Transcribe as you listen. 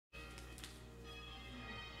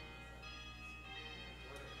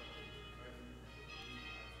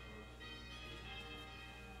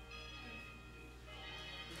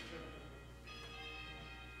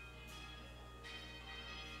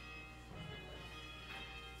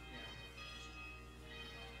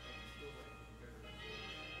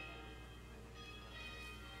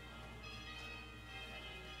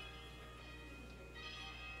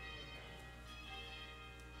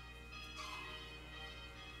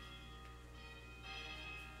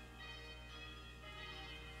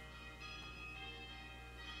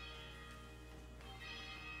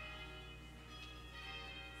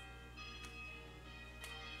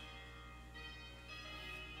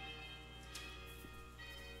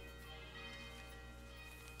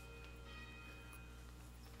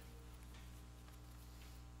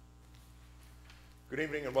Good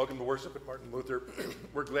evening and welcome to worship at Martin Luther.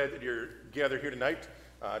 We're glad that you're gathered here tonight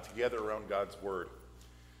to gather around God's Word.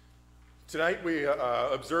 Tonight we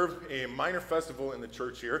observe a minor festival in the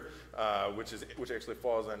church here, which actually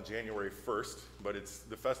falls on January 1st, but it's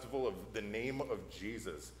the festival of the name of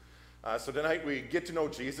Jesus. So tonight we get to know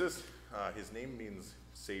Jesus. His name means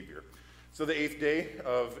Savior. So the 8th day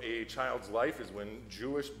of a child's life is when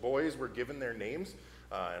Jewish boys were given their names,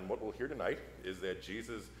 and what we'll hear tonight is that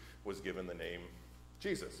Jesus was given the name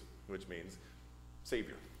Jesus, which means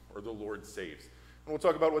Savior, or the Lord saves. And we'll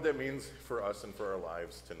talk about what that means for us and for our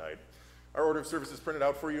lives tonight. Our order of service is printed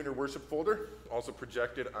out for you in your worship folder, also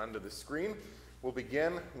projected onto the screen. We'll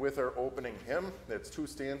begin with our opening hymn. That's 2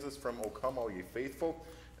 stanzas from O Come All Ye Faithful,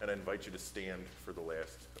 and I invite you to stand for the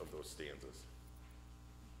last of those stanzas.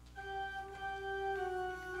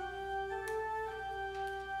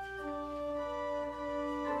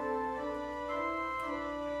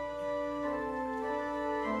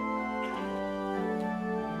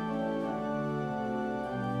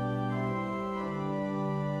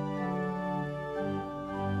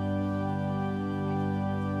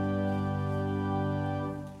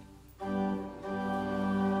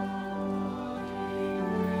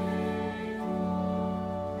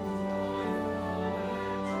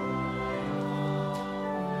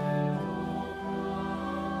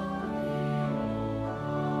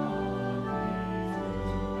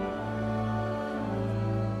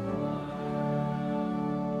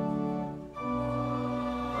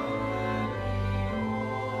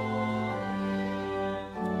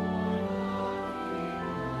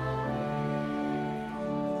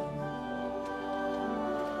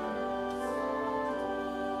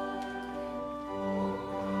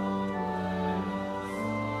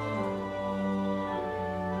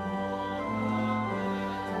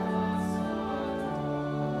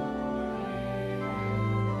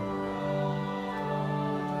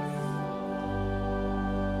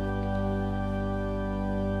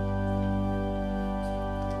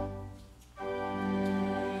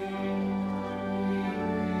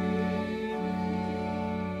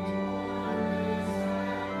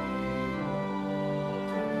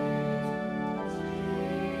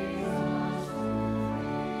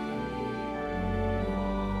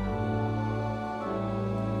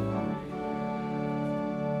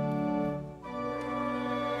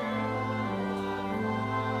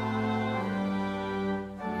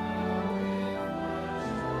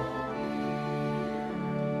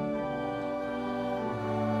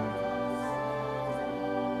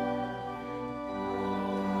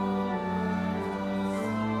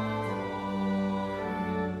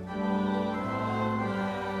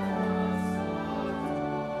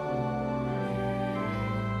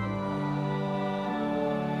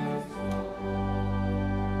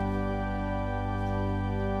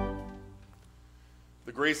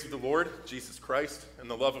 The grace of the Lord Jesus Christ, and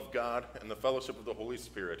the love of God, and the fellowship of the Holy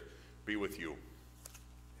Spirit be with you.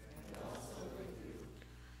 And also with you.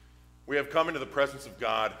 We have come into the presence of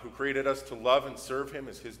God, who created us to love and serve him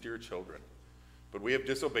as his dear children. But we have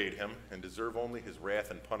disobeyed him and deserve only his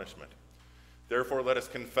wrath and punishment. Therefore, let us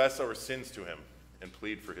confess our sins to him and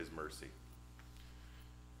plead for his mercy.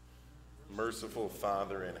 Merciful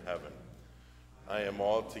Father in heaven, I am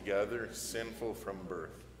altogether sinful from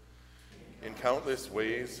birth. In countless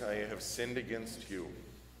ways I have sinned against you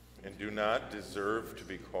and do not deserve to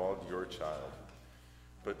be called your child.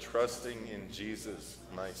 But trusting in Jesus,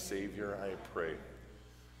 my Savior, I pray,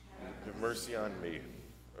 have mercy on me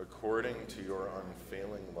according to your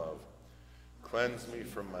unfailing love. Cleanse me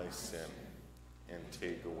from my sin and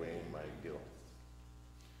take away my guilt.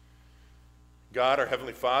 God, our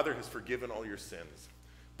Heavenly Father, has forgiven all your sins.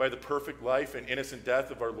 By the perfect life and innocent death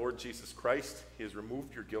of our Lord Jesus Christ, he has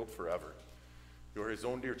removed your guilt forever. You are his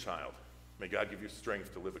own dear child. May God give you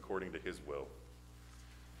strength to live according to his will.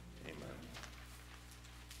 Amen.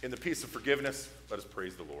 In the peace of forgiveness, let us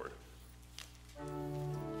praise the Lord.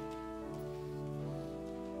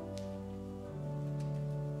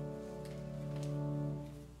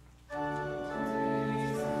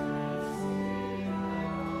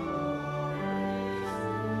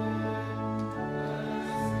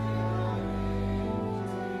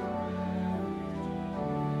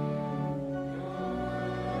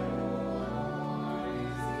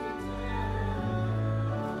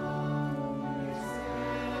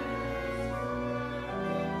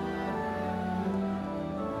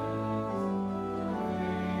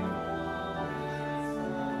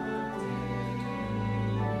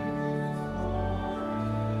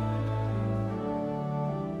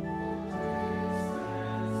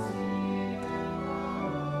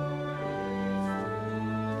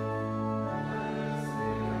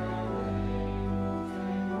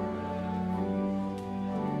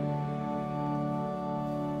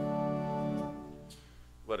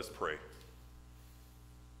 Let us pray.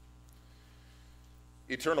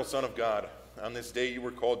 Eternal Son of God, on this day you were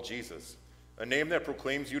called Jesus, a name that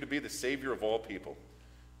proclaims you to be the Savior of all people.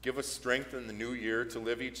 Give us strength in the new year to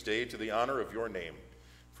live each day to the honor of your name.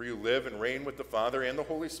 For you live and reign with the Father and the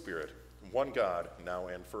Holy Spirit, one God, now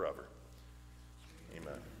and forever.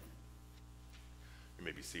 Amen. You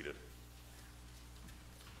may be seated.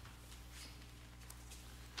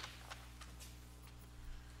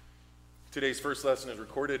 Today's first lesson is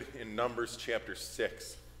recorded in Numbers chapter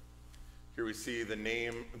 6. Here we see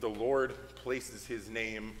the Lord places his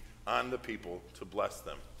name on the people to bless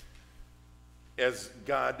them. As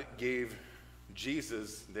God gave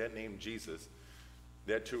Jesus that name Jesus,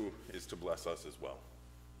 that too is to bless us as well.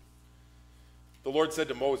 The Lord said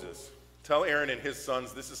to Moses, "Tell Aaron and his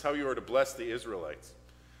sons, this is how you are to bless the Israelites.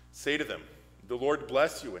 Say to them, the Lord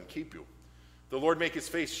bless you and keep you. The Lord make his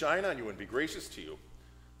face shine on you and be gracious to you.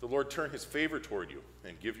 The Lord turn his favor toward you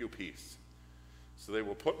and give you peace. So they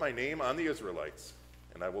will put my name on the Israelites,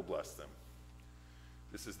 and I will bless them."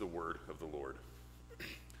 This is the word of the Lord.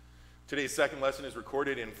 Today's second lesson is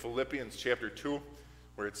recorded in Philippians chapter 2,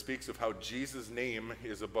 where it speaks of how Jesus' name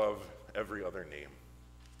is above every other name.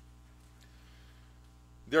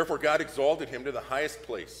 Therefore God exalted him to the highest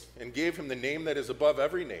place and gave him the name that is above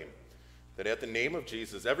every name, that at the name of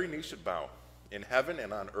Jesus every knee should bow, in heaven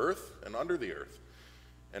and on earth and under the earth,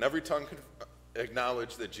 and every tongue could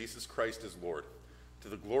acknowledge that Jesus Christ is Lord, to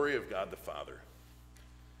the glory of God the Father.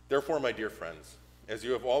 Therefore, my dear friends, as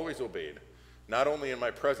you have always obeyed, not only in my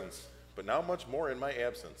presence, but now much more in my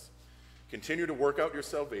absence, continue to work out your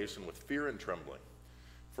salvation with fear and trembling.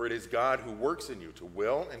 For it is God who works in you to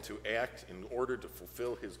will and to act in order to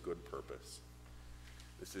fulfill his good purpose.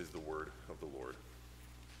 This is the word of the Lord.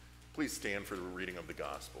 Please stand for the reading of the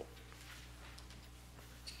gospel.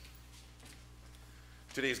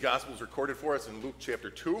 Today's gospel is recorded for us in Luke chapter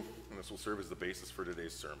 2, and this will serve as the basis for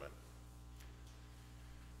today's sermon.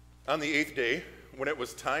 On the 8th day, when it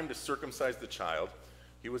was time to circumcise the child,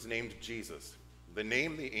 he was named Jesus, the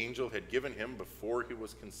name the angel had given him before he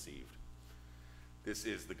was conceived. This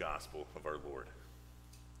is the gospel of our Lord.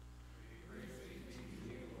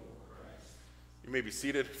 You may be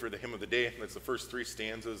seated for the hymn of the day. That's the first three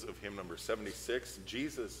stanzas of hymn number 76,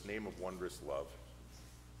 Jesus, Name of Wondrous Love.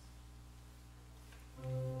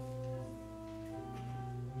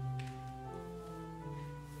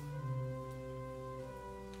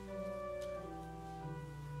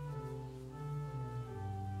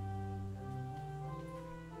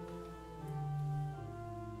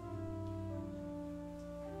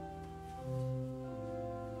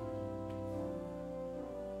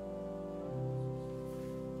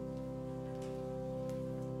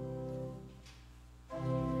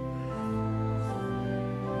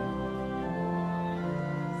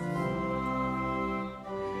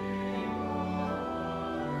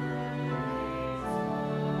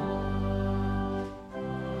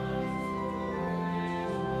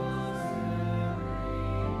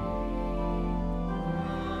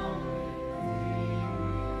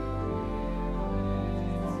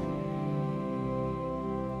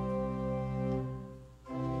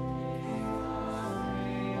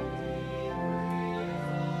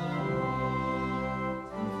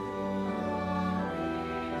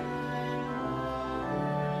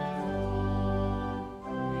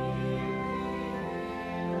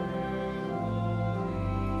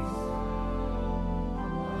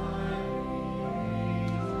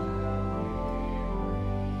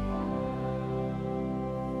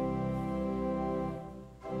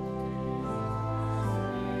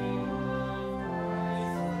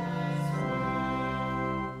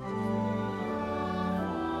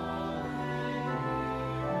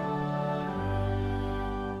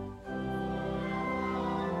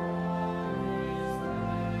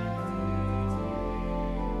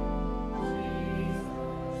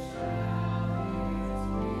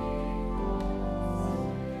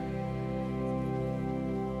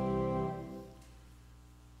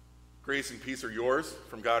 Grace and peace are yours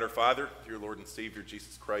from God our Father, through your Lord and Savior,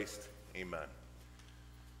 Jesus Christ. Amen.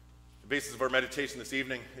 The basis of our meditation this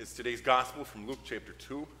evening is today's gospel from Luke chapter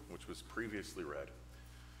 2, which was previously read.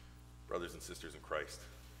 Brothers and sisters in Christ.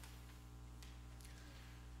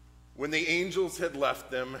 When the angels had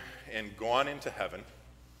left them and gone into heaven,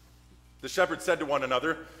 the shepherds said to one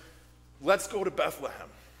another, "Let's go to Bethlehem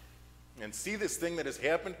and see this thing that has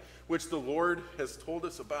happened, which the Lord has told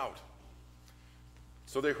us about."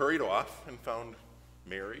 So they hurried off and found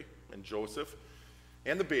Mary and Joseph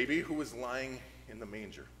and the baby who was lying in the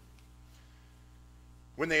manger.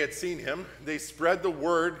 When they had seen him, they spread the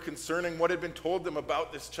word concerning what had been told them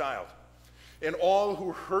about this child. And all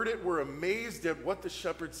who heard it were amazed at what the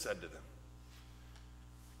shepherds said to them.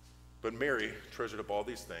 But Mary treasured up all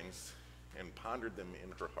these things and pondered them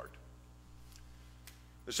in her heart.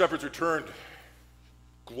 The shepherds returned,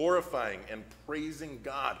 glorifying and praising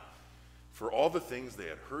God for all the things they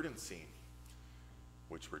had heard and seen,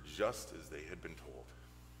 which were just as they had been told.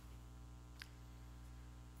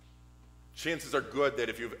 Chances are good that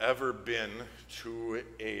if you've ever been to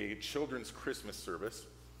a children's Christmas service,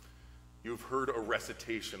 you've heard a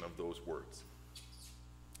recitation of those words.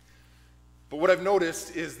 But what I've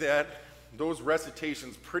noticed is that those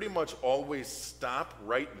recitations pretty much always stop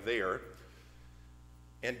right there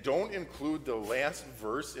and don't include the last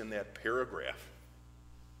verse in that paragraph.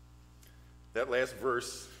 That last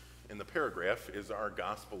verse in the paragraph is our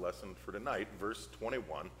gospel lesson for tonight, verse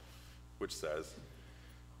 21, which says,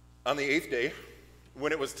 "On the 8th day,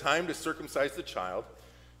 when it was time to circumcise the child,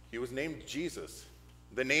 he was named Jesus,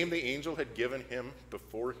 the name the angel had given him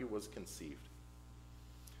before he was conceived."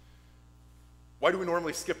 Why do we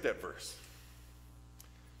normally skip that verse?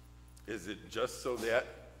 Is it just so that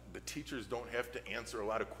the teachers don't have to answer a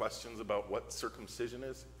lot of questions about what circumcision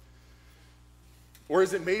is? Or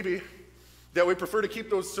is it maybe that we prefer to keep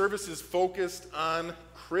those services focused on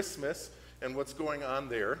Christmas and what's going on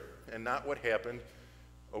there and not what happened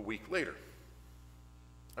a week later?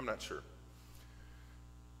 I'm not sure.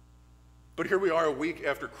 But here we are a week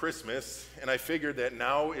after Christmas, and I figured that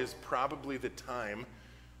now is probably the time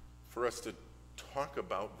for us to talk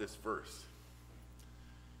about this verse.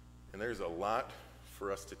 And there's a lot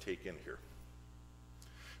for us to take in here.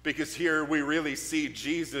 Because here we really see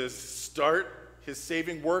Jesus start his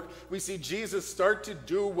saving work. We see Jesus start to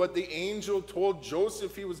do what the angel told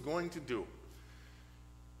Joseph he was going to do.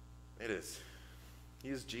 He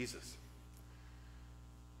is Jesus.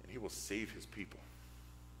 And he will save his people.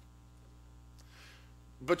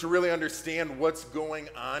 But to really understand what's going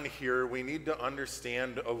on here, we need to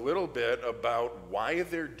understand a little bit about why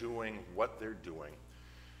they're doing what they're doing.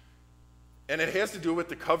 And it has to do with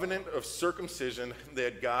the covenant of circumcision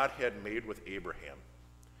that God had made with Abraham.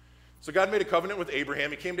 So God made a covenant with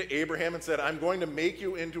Abraham. He came to Abraham and said, "I'm going to make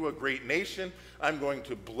you into a great nation. I'm going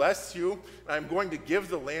to bless you. I'm going to give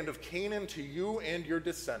the land of Canaan to you and your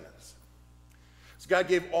descendants." So God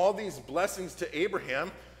gave all these blessings to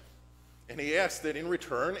Abraham, and he asked that in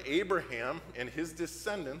return, Abraham and his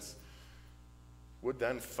descendants would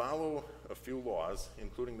then follow a few laws,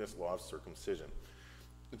 including this law of circumcision.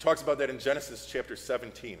 It talks about that in Genesis chapter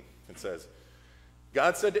 17. It says,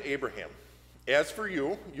 "God said to Abraham, 'As for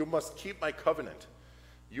you, you must keep my covenant,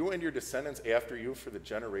 you and your descendants after you for the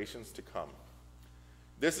generations to come.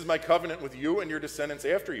 This is my covenant with you and your descendants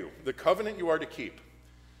after you, the covenant you are to keep.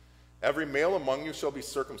 Every male among you shall be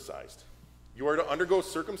circumcised. You are to undergo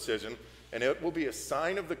circumcision, and it will be a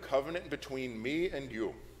sign of the covenant between me and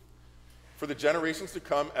you. For the generations to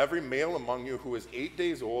come, every male among you who is 8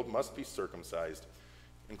 days old must be circumcised,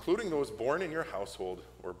 including those born in your household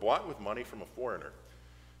or bought with money from a foreigner,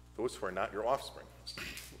 those who are not your offspring.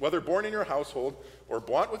 Whether born in your household or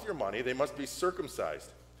bought with your money, they must be circumcised.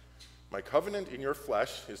 My covenant in your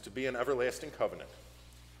flesh is to be an everlasting covenant.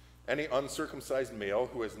 Any uncircumcised male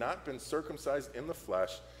who has not been circumcised in the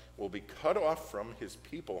flesh will be cut off from his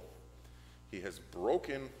people. He has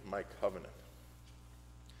broken my covenant."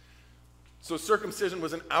 So circumcision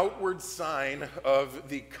was an outward sign of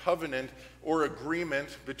the covenant or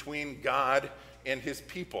agreement between God and his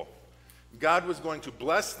people. God was going to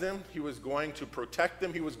bless them. He was going to protect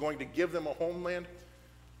them. He was going to give them a homeland.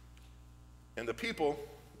 And the people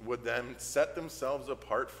would then set themselves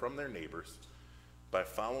apart from their neighbors by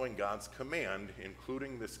following God's command,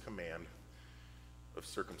 including this command of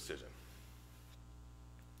circumcision.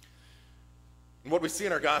 And what we see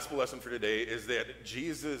in our gospel lesson for today is that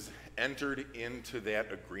Jesus entered into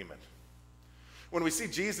that agreement. When we see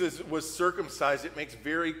Jesus was circumcised, it makes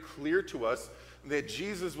very clear to us that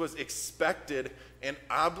Jesus was expected and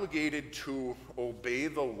obligated to obey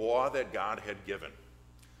the law that God had given.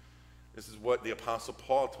 This is what the Apostle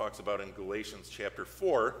Paul talks about in Galatians chapter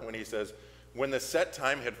 4 when he says, "When the set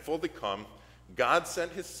time had fully come, God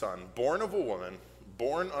sent his Son, born of a woman,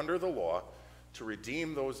 born under the law, to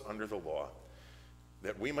redeem those under the law,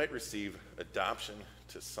 that we might receive adoption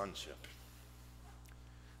to sonship."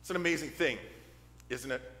 It's an amazing thing,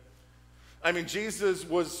 isn't it? I mean, Jesus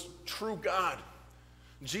was true God.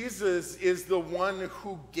 Jesus is the one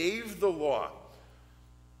who gave the law.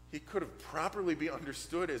 He could have properly be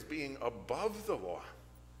understood as being above the law.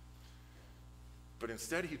 But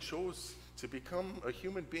instead, he chose to become a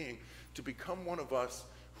human being, to become one of us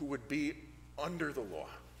who would be under the law.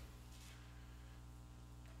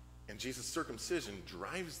 And Jesus' circumcision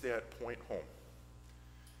drives that point home.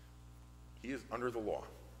 He is under the law,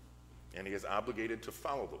 and he is obligated to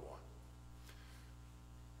follow the law.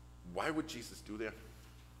 Why would Jesus do that?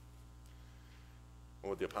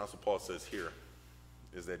 Well, what the Apostle Paul says here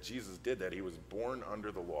is that Jesus did that. He was born under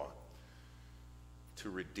the law to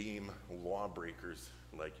redeem lawbreakers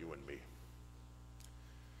like you and me.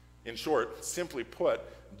 In short, simply put,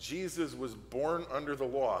 Jesus was born under the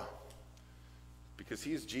law because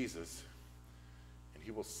he is Jesus, and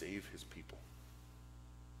he will save his people.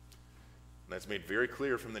 And that's made very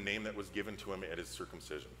clear from the name that was given to him at his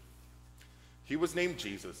circumcision. He was named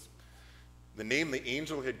Jesus, the name the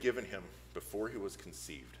angel had given him before he was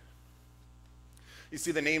conceived. You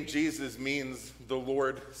see, the name Jesus means the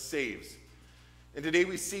Lord saves. And today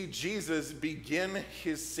we see Jesus begin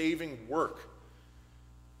his saving work.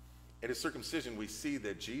 At his circumcision, we see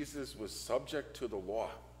that Jesus was subject to the law.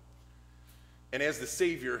 And as the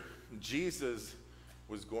Savior, Jesus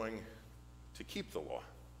was going to keep the law.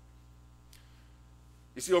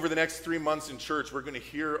 You see, over the next 3 months in church, we're going to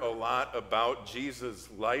hear a lot about Jesus'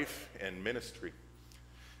 life and ministry.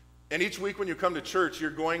 And each week when you come to church, you're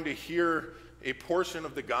going to hear a portion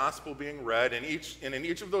of the gospel being read, and in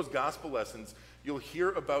each of those gospel lessons, you'll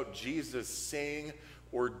hear about Jesus saying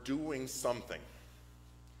or doing something.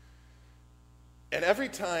 And every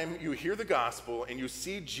time you hear the gospel and you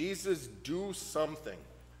see Jesus do something,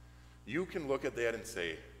 you can look at that and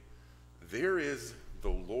say, there is the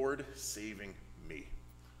Lord saving me.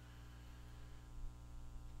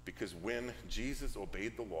 Because when Jesus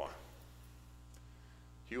obeyed the law,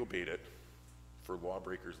 he obeyed it for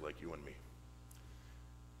lawbreakers like you and me.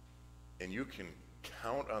 And you can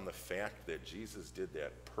count on the fact that Jesus did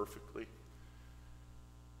that perfectly,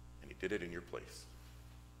 and he did it in your place.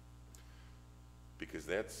 Because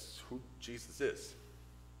that's who Jesus is.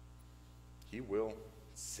 He will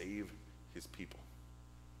save his people.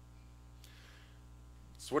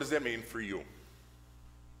 So what does that mean for you?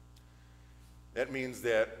 That means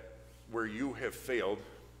that where you have failed,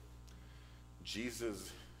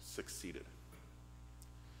 Jesus succeeded.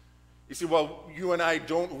 You see, while you and I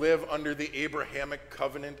don't live under the Abrahamic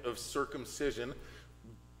covenant of circumcision,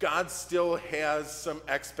 God still has some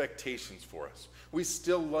expectations for us. We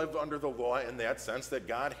still live under the law in that sense that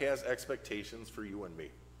God has expectations for you and me.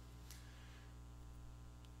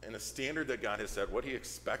 And the standard that God has set, what he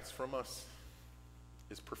expects from us,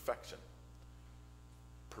 is perfection.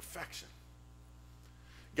 Perfection.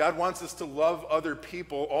 God wants us to love other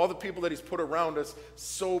people, all the people that he's put around us,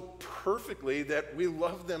 so perfectly that we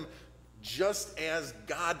love them just as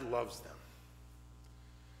God loves them.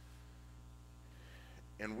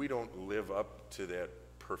 And we don't live up to that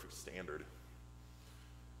perfect standard.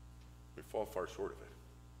 We fall far short of it.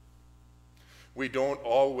 We don't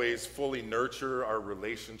always fully nurture our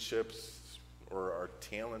relationships or our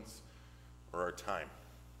talents or our time.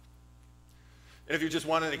 And if you just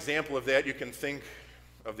want an example of that, you can think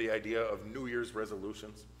of the idea of New Year's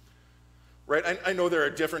resolutions. Right? I know there are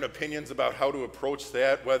different opinions about how to approach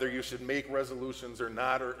that, whether you should make resolutions or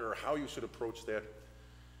not, or how you should approach that.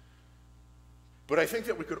 But I think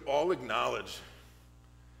that we could all acknowledge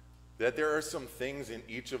that there are some things in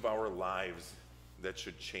each of our lives that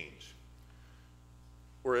should change.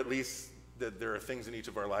 Or at least that there are things in each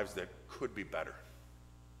of our lives that could be better.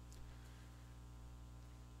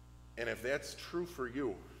 And if that's true for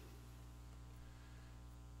you,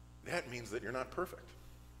 that means that you're not perfect.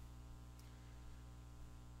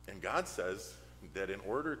 And God says that in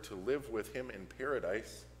order to live with him in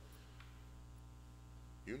paradise,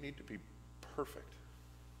 you need to be perfect.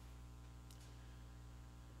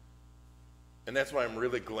 And that's why I'm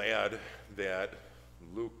really glad that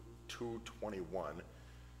Luke 2:21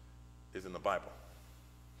 is in the Bible.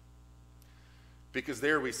 Because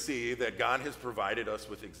there we see that God has provided us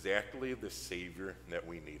with exactly the Savior that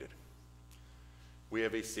we needed. We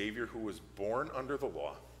have a Savior who was born under the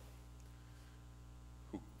law,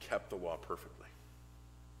 who kept the law perfectly.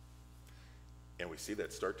 And we see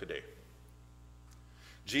that start today.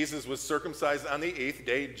 Jesus was circumcised on the 8th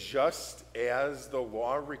day just as the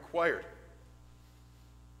law required.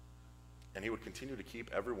 And he would continue to keep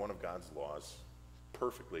every one of God's laws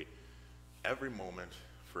perfectly every moment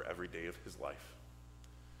for every day of his life.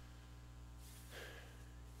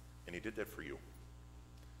 And he did that for you.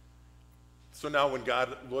 So now when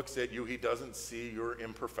God looks at you, he doesn't see your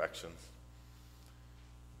imperfections.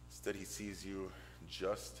 Instead, he sees you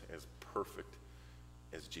just as perfect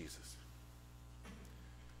as Jesus.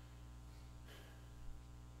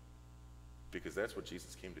 Because that's what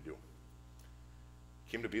Jesus came to do.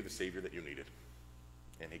 He came to be the Savior that you needed.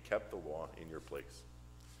 And he kept the law in your place.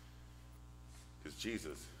 Because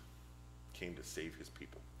Jesus came to save his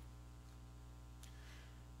people.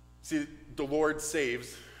 See, the Lord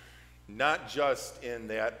saves not just in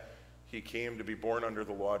that he came to be born under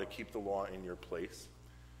the law to keep the law in your place,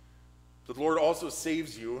 but the Lord also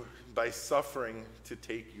saves you by suffering to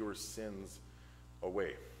take your sins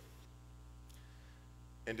away.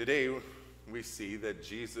 And today we see that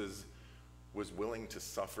Jesus was willing to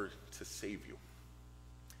suffer to save you.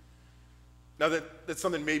 Now that's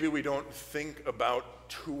something maybe we don't think about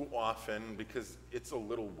too often because it's a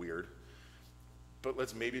little weird, but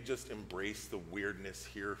let's maybe just embrace the weirdness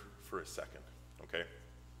here for a second, okay?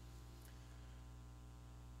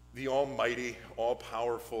 The almighty,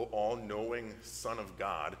 all-powerful, all-knowing Son of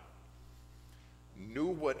God knew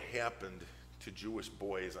what happened to Jewish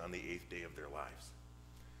boys on the 8th day of their lives.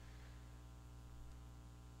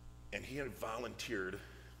 And he had volunteered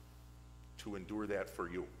to endure that for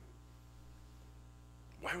you.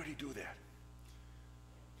 Why would he do that?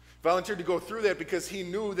 Volunteered to go through that because he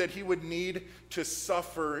knew that he would need to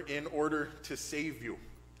suffer in order to save you.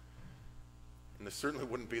 And this certainly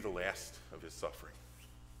wouldn't be the last of his suffering.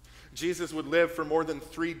 Jesus would live for more than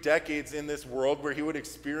 3 decades in this world where he would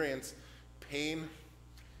experience pain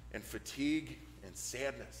and fatigue and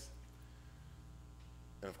sadness.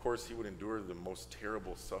 And of course, he would endure the most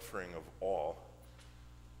terrible suffering of all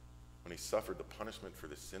when he suffered the punishment for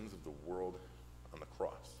the sins of the world on the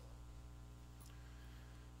cross.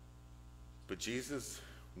 But Jesus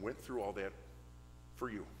went through all that for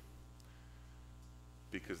you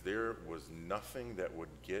because there was nothing that would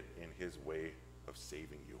get in his way of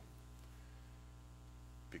saving you.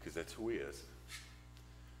 Because that's who he is.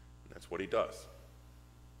 And that's what he does.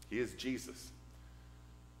 He is Jesus.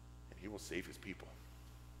 And he will save his people.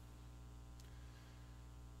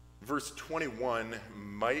 Verse 21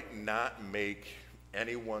 might not make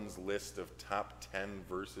anyone's list of top 10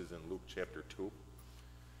 verses in Luke chapter 2.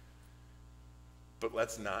 But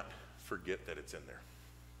let's not forget that it's in there.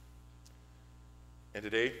 And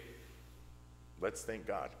today, let's thank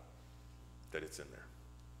God that it's in there.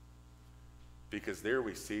 Because there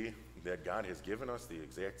we see that God has given us the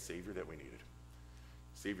exact Savior that we needed.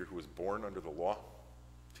 A Savior who was born under the law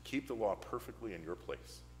to keep the law perfectly in your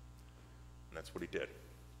place. And that's what he did.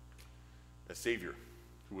 A Savior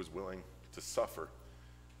who was willing to suffer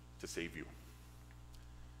to save you.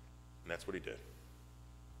 And that's what he did.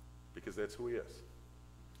 Because that's who he is.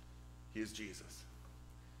 He is Jesus.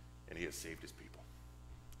 And he has saved his people.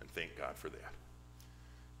 And thank God for that.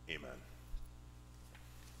 Amen.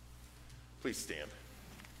 Please stand.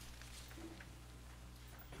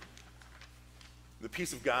 The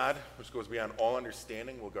peace of God, which goes beyond all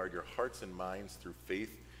understanding, will guard your hearts and minds through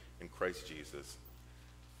faith in Christ Jesus.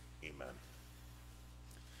 Amen.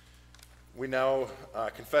 We now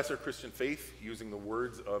confess our Christian faith using the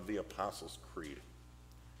words of the Apostles' Creed.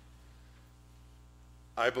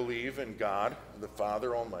 I believe in God, the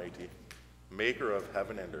Father Almighty, maker of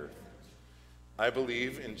heaven and earth. I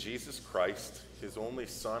believe in Jesus Christ, his only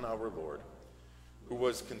Son, our Lord, who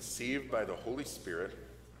was conceived by the Holy Spirit,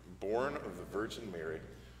 born of the Virgin Mary,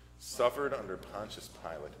 suffered under Pontius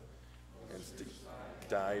Pilate, and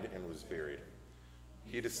died and was buried.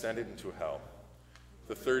 He descended into hell.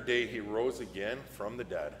 The 3rd day he rose again from the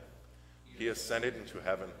dead. He ascended into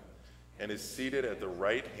heaven and is seated at the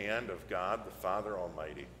right hand of God the Father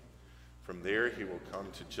Almighty. From there he will come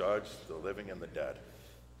to judge the living and the dead.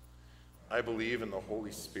 I believe in the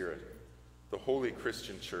Holy Spirit, the holy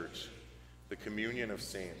Christian church, the communion of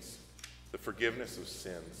saints, the forgiveness of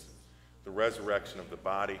sins, the resurrection of the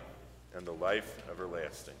body, and the life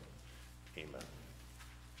everlasting. Amen.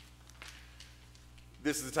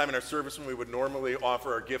 This is the time in our service when we would normally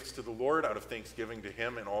offer our gifts to the Lord out of thanksgiving to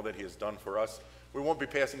him and all that he has done for us. We won't be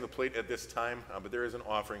passing the plate at this time, but there is an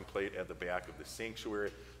offering plate at the back of the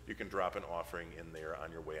sanctuary. You can drop an offering in there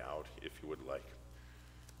on your way out if you would like.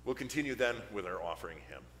 We'll continue then with our offering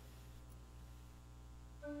hymn.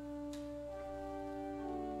 Amen.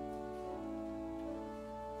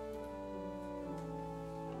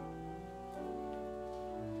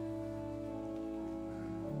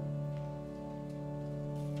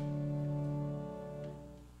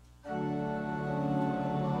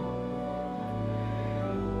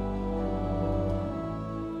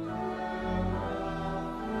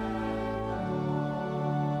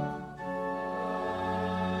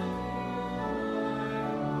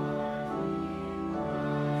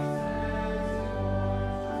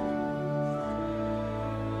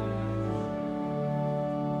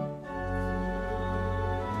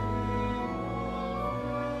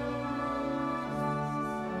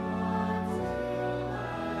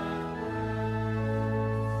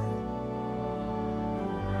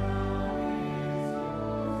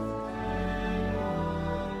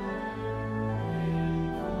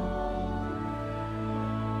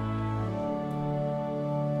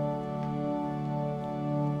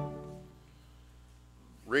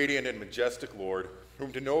 Radiant and majestic Lord,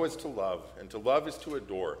 whom to know is to love, and to love is to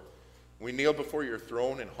adore, we kneel before your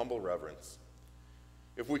throne in humble reverence.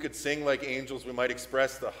 If we could sing like angels, we might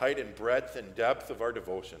express the height and breadth and depth of our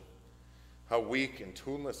devotion. How weak and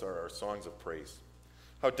tuneless are our songs of praise.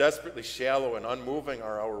 How desperately shallow and unmoving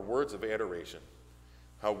are our words of adoration.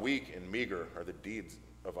 How weak and meager are the deeds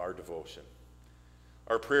of our devotion.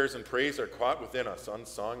 Our prayers and praise are caught within us,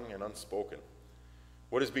 unsung and unspoken.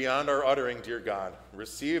 What is beyond our uttering, dear God,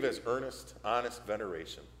 receive as earnest, honest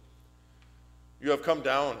veneration. You have come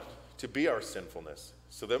down to be our sinfulness,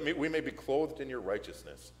 so that we may be clothed in your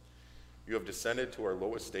righteousness. You have descended to our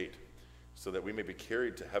low estate, so that we may be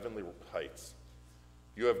carried to heavenly heights.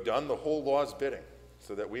 You have done the whole law's bidding,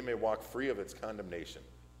 so that we may walk free of its condemnation.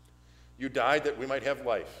 You died that we might have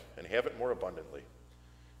life, and have it more abundantly.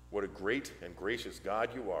 What a great and gracious God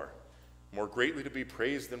you are, more greatly to be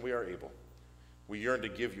praised than we are able. We yearn to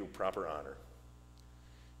give you proper honor.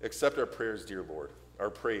 Accept our prayers, dear Lord, our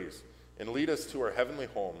praise, and lead us to our heavenly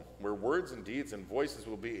home, where words and deeds and voices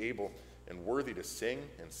will be able and worthy to sing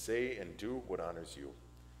and say and do what honors you.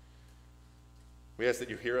 We ask that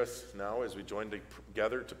you hear us now as we join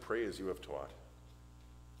together to pray as you have taught.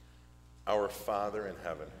 Our Father in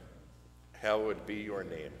heaven, hallowed be your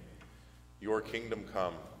name. Your kingdom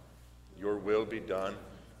come, your will be done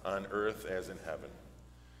on earth as in heaven.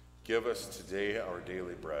 Give us today our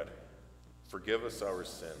daily bread. Forgive us our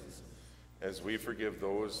sins, as we forgive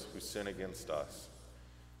those who sin against us.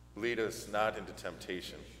 Lead us not into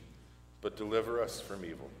temptation, but deliver us from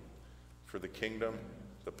evil. For the kingdom,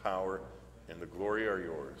 the power, and the glory are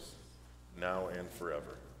yours, now and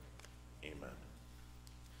forever. Amen.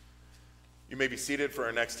 You may be seated for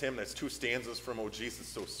our next hymn. That's 2 stanzas from O Jesus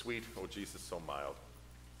So Sweet, O Jesus So Mild.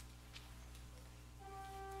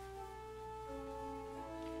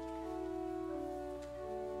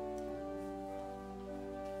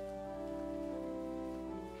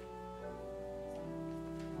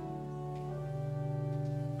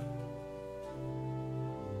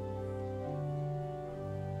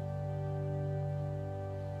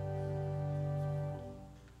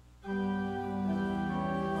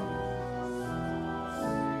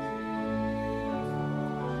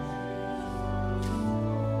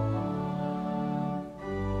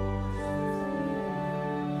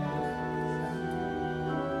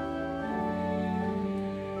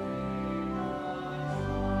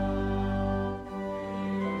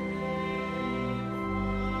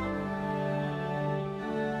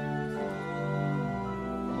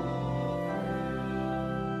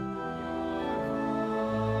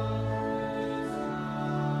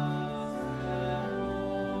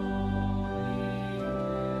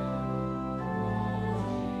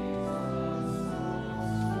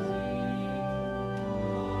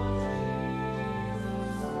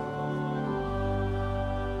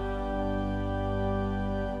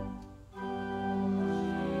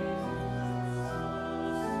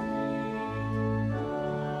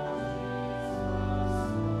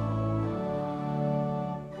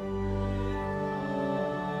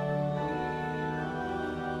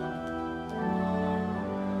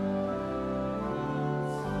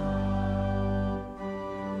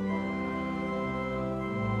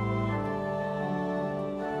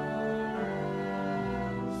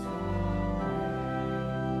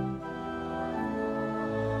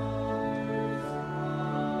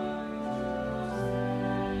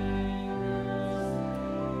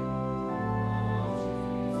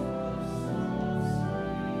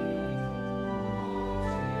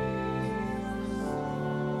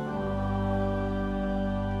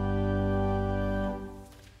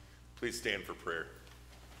 Please stand for prayer.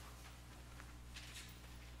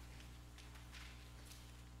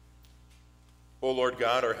 O Lord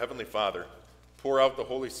God, our Heavenly Father, pour out the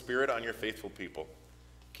Holy Spirit on your faithful people.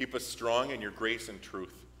 Keep us strong in your grace and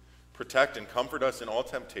truth. Protect and comfort us in all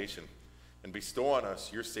temptation, and bestow on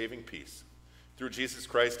us your saving peace. Through Jesus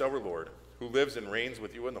Christ our Lord, who lives and reigns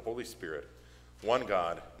with you in the Holy Spirit, one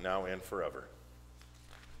God, now and forever.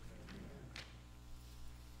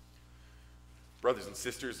 Brothers and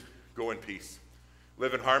sisters, go in peace.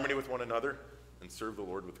 Live in harmony with one another and serve the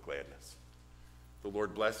Lord with gladness. The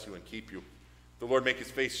Lord bless you and keep you. The Lord make his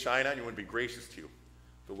face shine on you and be gracious to you.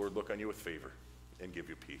 The Lord look on you with favor and give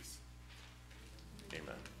you peace.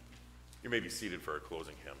 Amen. You may be seated for our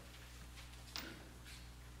closing hymn.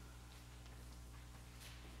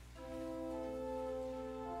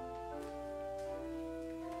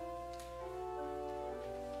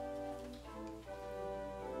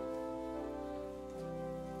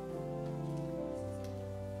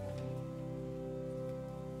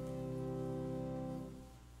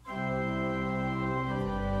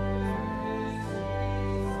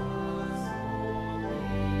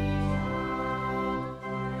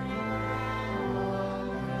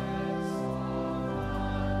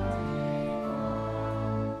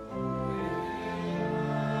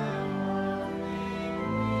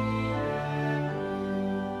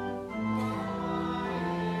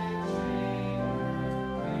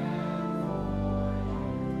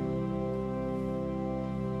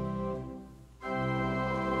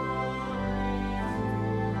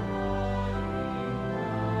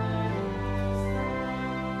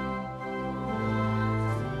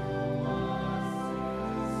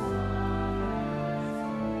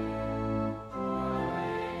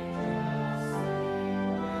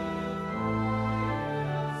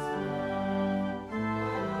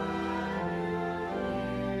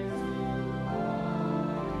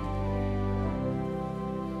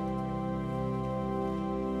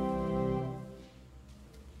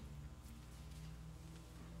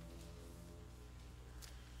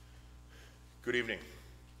 Good evening.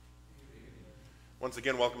 Once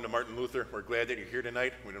again, welcome to Martin Luther. We're glad that you're here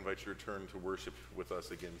tonight. We'd invite you to return to worship with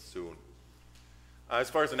us again soon. As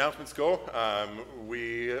far as announcements go,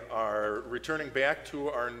 we are returning back to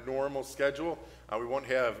our normal schedule. We won't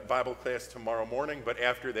have Bible class tomorrow morning, but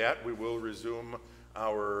after that, we will resume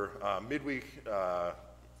our midweek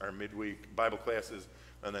Bible classes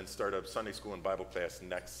and then start up Sunday school and Bible class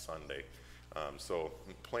next Sunday. So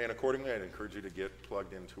plan accordingly. I'd encourage you to get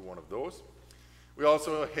plugged into one of those. We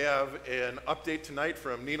also have an update tonight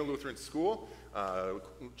from Neenah Lutheran School,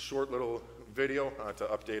 short little video to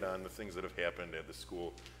update on the things that have happened at the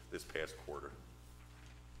school this past quarter.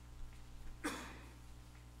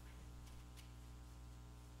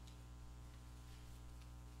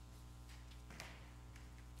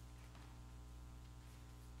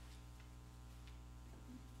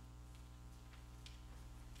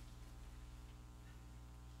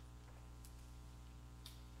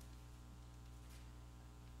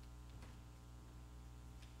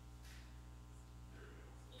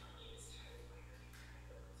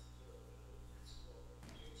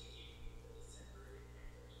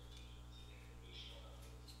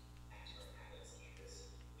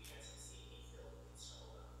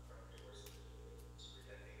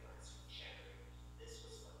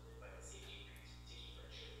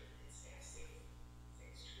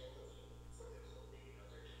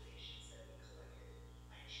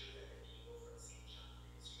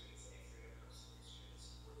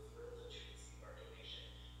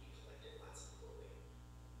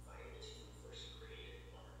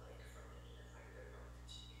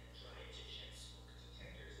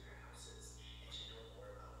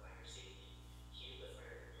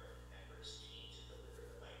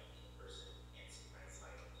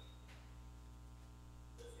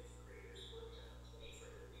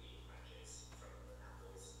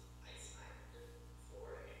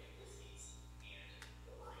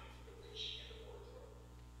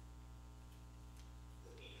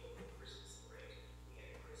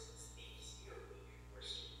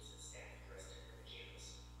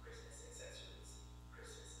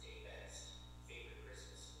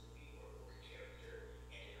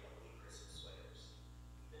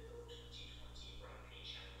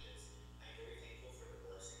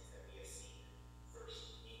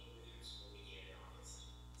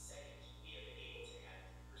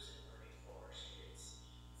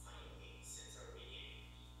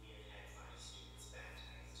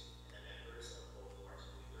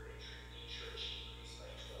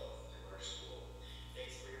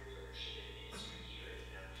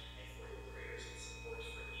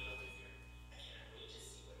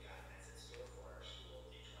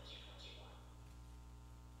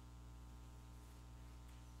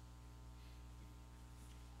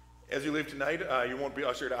 As you leave tonight, you won't be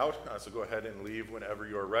ushered out, so go ahead and leave whenever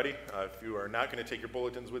you are ready. If you are not going to take your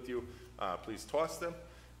bulletins with you, please toss them.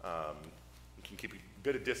 You can keep a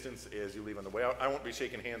bit of distance as you leave on the way out. I won't be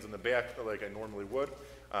shaking hands in the back like I normally would,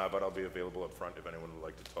 but I'll be available up front if anyone would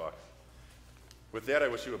like to talk. With that, I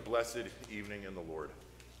wish you a blessed evening in the Lord.